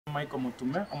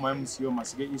Motume, MCA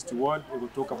Masige East Ward,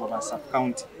 kutoka kwa sub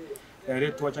county.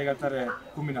 Leto wachaga tarehe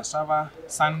 17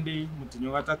 Sunday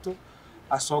mutinyo gatatu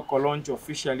asoko launch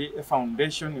officially a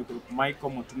foundation yuko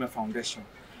Motume Foundation.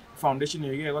 Foundation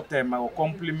yige gotema go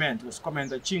compliment go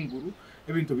komenda chinguru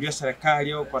ebintu bya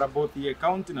serikali okora both the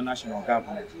county na national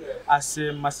government as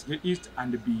Masige East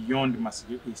and beyond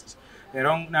Masige East.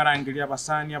 Erong narangiria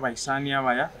basani abaisani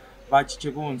abaya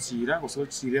bachiche kunsira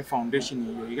gusokire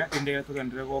foundation yiga indega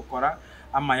tugendere gukora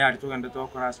amayari tugendere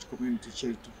gukora community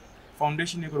chetu.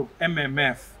 Foundation group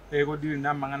MMF ego diri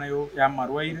na mangana yo ya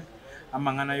marwaire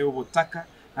amangana yo butaka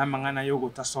amangana yo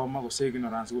gutasoma gose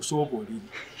ignorance gusoboriri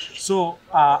so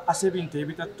asebinte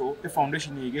bitatu e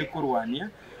foundation yige kurwania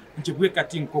njibwe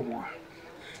katinko bwa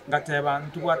ngateba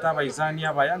ntugwata abaizani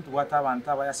abaya ntugwata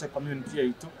abantu abaya se community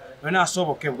yaitu nona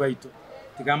asoboke bwaitu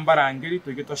tigambarangeri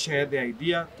tugito share the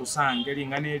idea tusangeri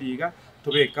nganeriga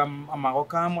tubeka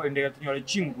amagokamo endega tunyore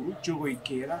chinguru chugo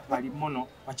ikera bali mono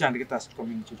bachandike task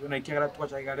community tuna ikera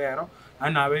twachaga rero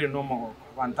ana abere no mogoko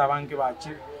abantu abange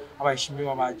bachire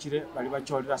abashimiwa bachire bali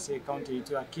bachorira se county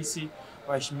yitu ya Kisi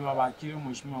abashimiwa bachire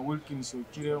mushimiwa Wilkins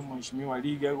ukire mushimiwa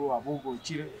Ligego abugo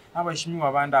ukire abashimiwa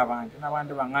abandi abange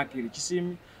nabandi bangakire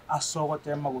kisimi asogo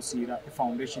tema gusira e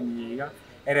foundation yiga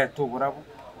ere toburabo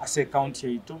ase county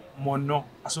yitu mono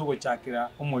asogo chakira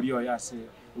umulio yase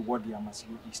ward ya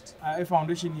Masige East. A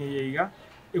foundation yiga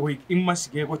ewe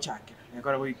Masige go chakira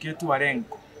yakora go iketu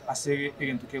arenko ase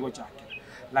egentu kego chakira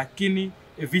lakini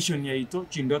vision yaito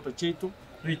chindoto chetu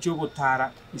richo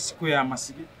gutara isiko ya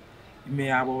Masige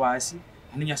imeyabo basi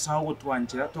ninya saho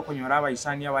gutwanjira tokonyora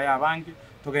abaisani abaya abange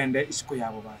togende isiko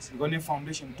yabo basi igone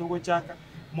foundation togo chaka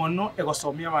mono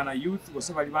egosomia bana youth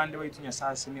gose bali bande baitunya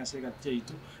sasi ni asega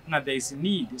chetu na there is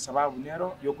need sababu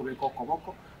nero yokobeko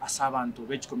koboko asabantu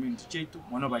bech community chetu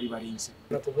mono bali barinse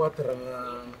natubwatira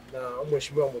na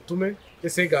Mheshimiwa Motume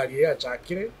esegari ya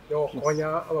chakire yo konya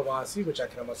ababasi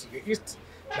guchakira Masige East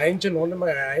na inje none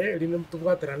magaye rine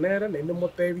mutubwatira nera nende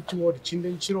motebi chiwodi chinde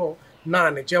nchiro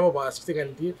nane cyabo basi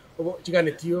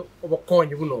kiganitio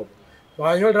obokonye bunobo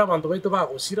banyora abantu baito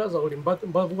bagusira za uri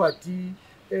mbabwati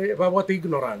babwate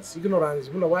ignorance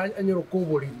buno anyoro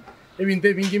kuburiri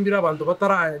ebinte bingimbira abantu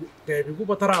batara tebiku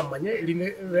bataramanye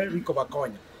rine biko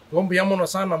bakonya ngombe yamono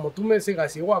sana Motume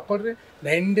segasi wakore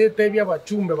na ende tebya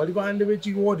bachumbe bali bande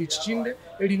bechiwodi chinde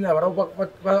erina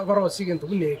baro sigento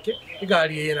buneke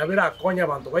igari yena bera konya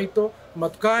abantu baito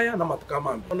matukaya na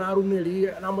matukamambe na runeli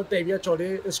na motebya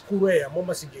chole skuru ya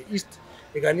Masige East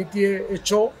iganitie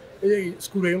echo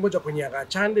skuru yongo jakonyaga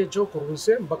chande echo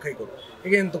kurunse mpaka igoro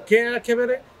igento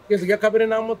kebere gya kabere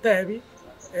na motebi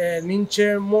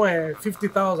ninche moe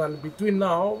 50,000 between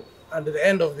now and the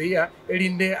end of the year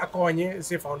elinde akonye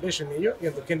se foundation iyo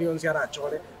yendo kendi onzi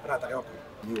arachole arataka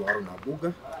ni waro na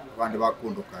buga bande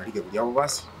bakundoka rige byabo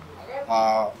basi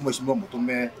Mheshimiwa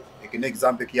Motume ekene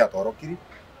example kia torokiri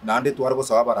nande twari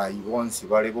gusaba barayi bonsi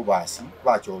bari bo basi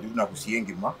bachori na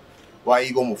gusiengima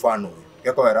waigo mufano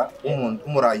yakobera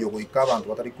umurayo goika abantu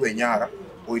batari kwenyara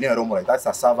oinero murayi that's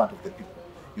a servant of the people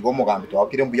igo mugambi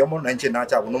twakire mbuyamo nanche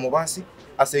nacha buno mubasi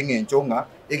asenge nchonga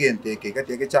egenteke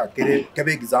gateke chakire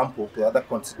kebe example to other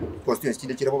constituencies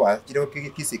chinde chire bo ba chire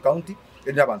Kisi county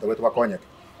ende abantu betu bakonyake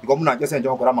igo munanje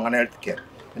senjo ngora mangana health care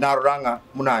naroranga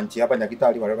munanje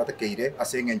abanyagitari bare batakeire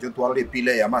asenge njo twalore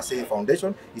pile ya Masige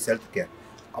Foundation is health care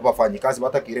abafanyikazi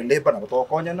batakire labor na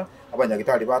batokonyana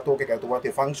abanyagitari batoke ka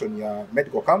tubate function ya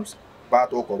medical camps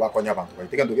batoko bakonya abantu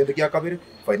baitega ngende kia kabiri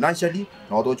financially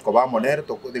na odochi ko bamonere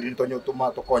to tonyo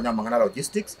tuma tokonya mangana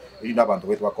logistics ili nabantu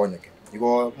betu bakonyeke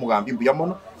igo mugambi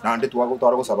mbuyamono nande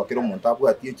twagutwara gusabakira umuntu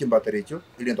abwatie chimbaterecho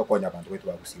ili ntokonya abantu betu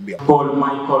bagusimbia. Paul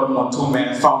Michael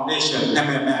Motume Foundation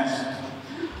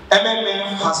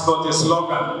MMF has got a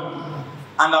slogan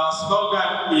and our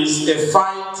slogan is a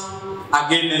fight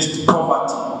against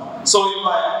poverty. So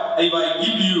if I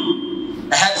give you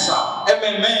a heads up,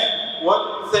 MMF,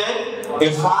 what say?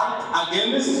 A fight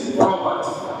against poverty.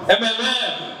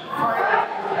 MMF.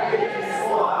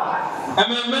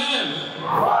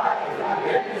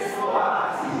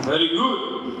 Very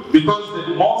good. Because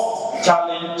the most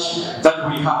challenge that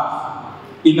we have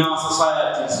in our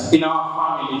societies, in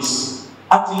our families,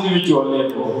 at individual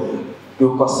level,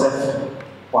 you concept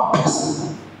one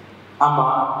person.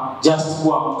 Ama just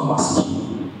one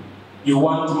maskini. You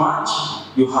want much,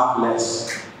 you have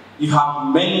less. You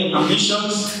have many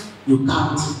ambitions, you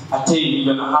can't attain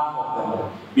even half of them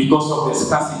because of the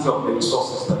scarcity of the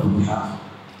resources that we have.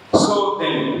 So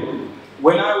then,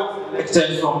 when I was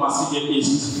elected from Masige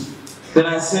East, then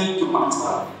I said to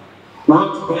myself,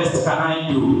 what best can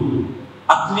I do?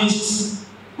 At least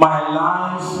my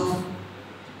life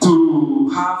to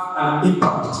have an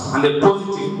impact and a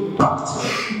positive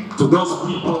impact to those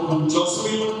people who chose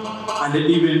me and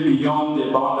even beyond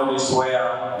the boundaries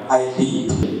where I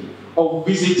live. Of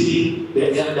visiting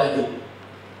the elderly,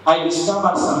 I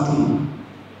discovered something.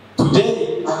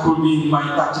 Today, I could be in my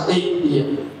 38th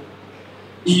year.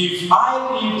 If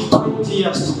I live 20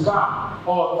 years to come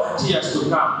or 30 years to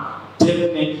come,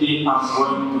 definitely I'm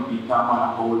going to become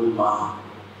an old man.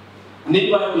 And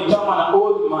if I become an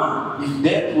old man, if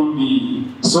death will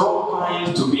be so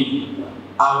kind to me,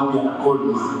 I will be an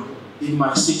old man in my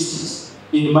 60s,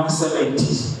 in my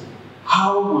 70s.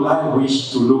 How will I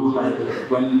wish to look like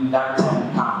when that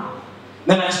time comes?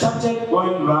 Then I started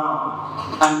going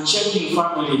around and checking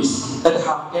families that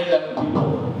have elderly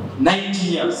people, 90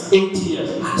 years, 80 years,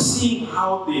 and seeing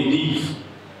how they live.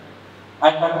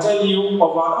 I can tell you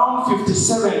of around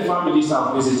 57 families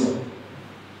I've visited.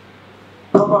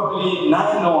 Probably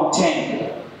 9 or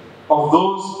 10 of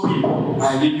those people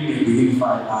are living a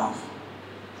dignified life.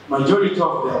 Majority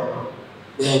of them,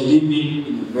 they are living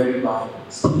in a very bad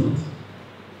state.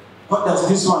 What does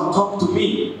this one talk to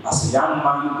me as a young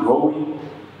man growing,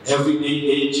 every day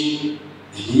aging,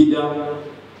 a leader?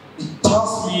 It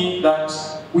tells me that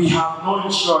we have no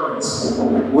insurance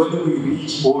when we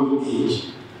reach old age.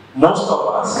 Most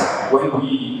of us, when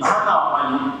we earn our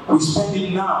money, we spend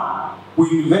it now.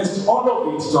 We invest all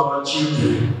of it to our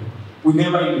children. We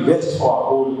never invest for our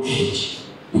old age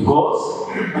because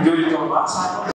majority of us are